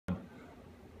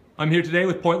I'm here today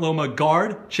with Point Loma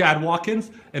guard Chad Watkins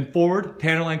and forward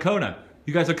Tanner Lancona.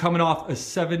 You guys are coming off a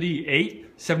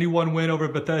 78-71 win over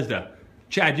Bethesda.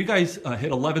 Chad, you guys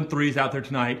hit 11 threes out there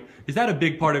tonight. Is that a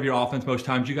big part of your offense most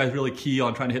times? You guys really key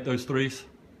on trying to hit those threes?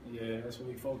 Yeah, that's what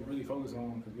we really focus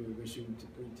on because we're a good shooting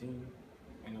three team.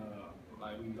 And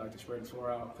we like to spread the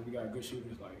floor out because we got good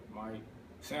shooters like Mike.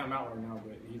 Sam out right now,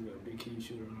 but he's a big key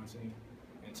shooter on our team.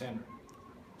 And Tanner.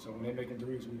 So when they're making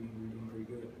threes, we're doing pretty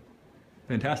good.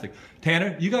 Fantastic.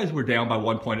 Tanner, you guys were down by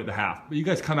 1 point at the half, but you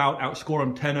guys come out, outscore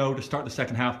them 10-0 to start the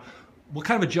second half. What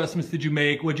kind of adjustments did you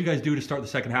make? What did you guys do to start the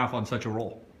second half on such a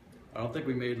roll? I don't think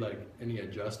we made any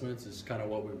adjustments. It's kind of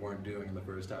what we weren't doing in the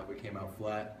first half. We came out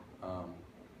flat.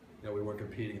 We weren't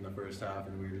competing in the first half,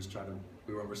 and we were just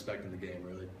we weren't respecting the game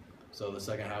really. So the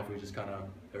second half, we just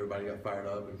everybody got fired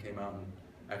up and came out and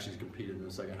actually competed in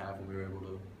the second half, and we were able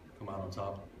to come out on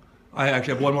top. I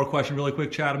actually have one more question really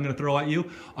quick, Chad, I'm going to throw at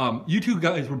you. You two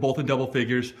guys were both in double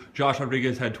figures. Josh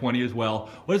Rodriguez had 20 as well.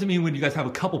 What does it mean when you guys have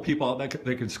a couple people out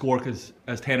that can score? Because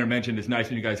as Tanner mentioned, it's nice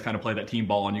when you guys kind of play that team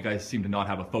ball and you guys seem to not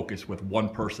have a focus with one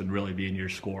person really being your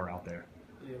scorer out there.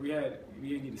 Yeah, we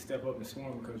didn't need to step up and score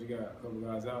because we got a couple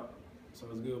guys out. So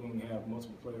it's good when we have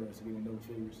multiple players to get in double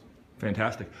figures.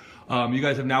 Fantastic. You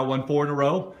guys have now won 4 in a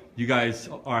row. You guys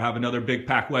have another big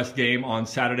Pac West game on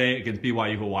Saturday against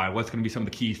BYU Hawaii. What's going to be some of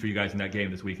the keys for you guys in that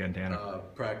game this weekend, Tanner?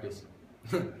 Practice.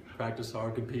 Practice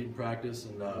hard, compete in practice,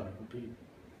 and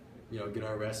get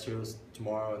our rest here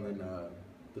tomorrow, and then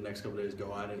the next couple days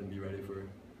go at it and be ready for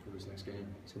this next game.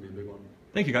 It's going to be a big one.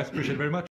 Thank you guys. Appreciate it very much.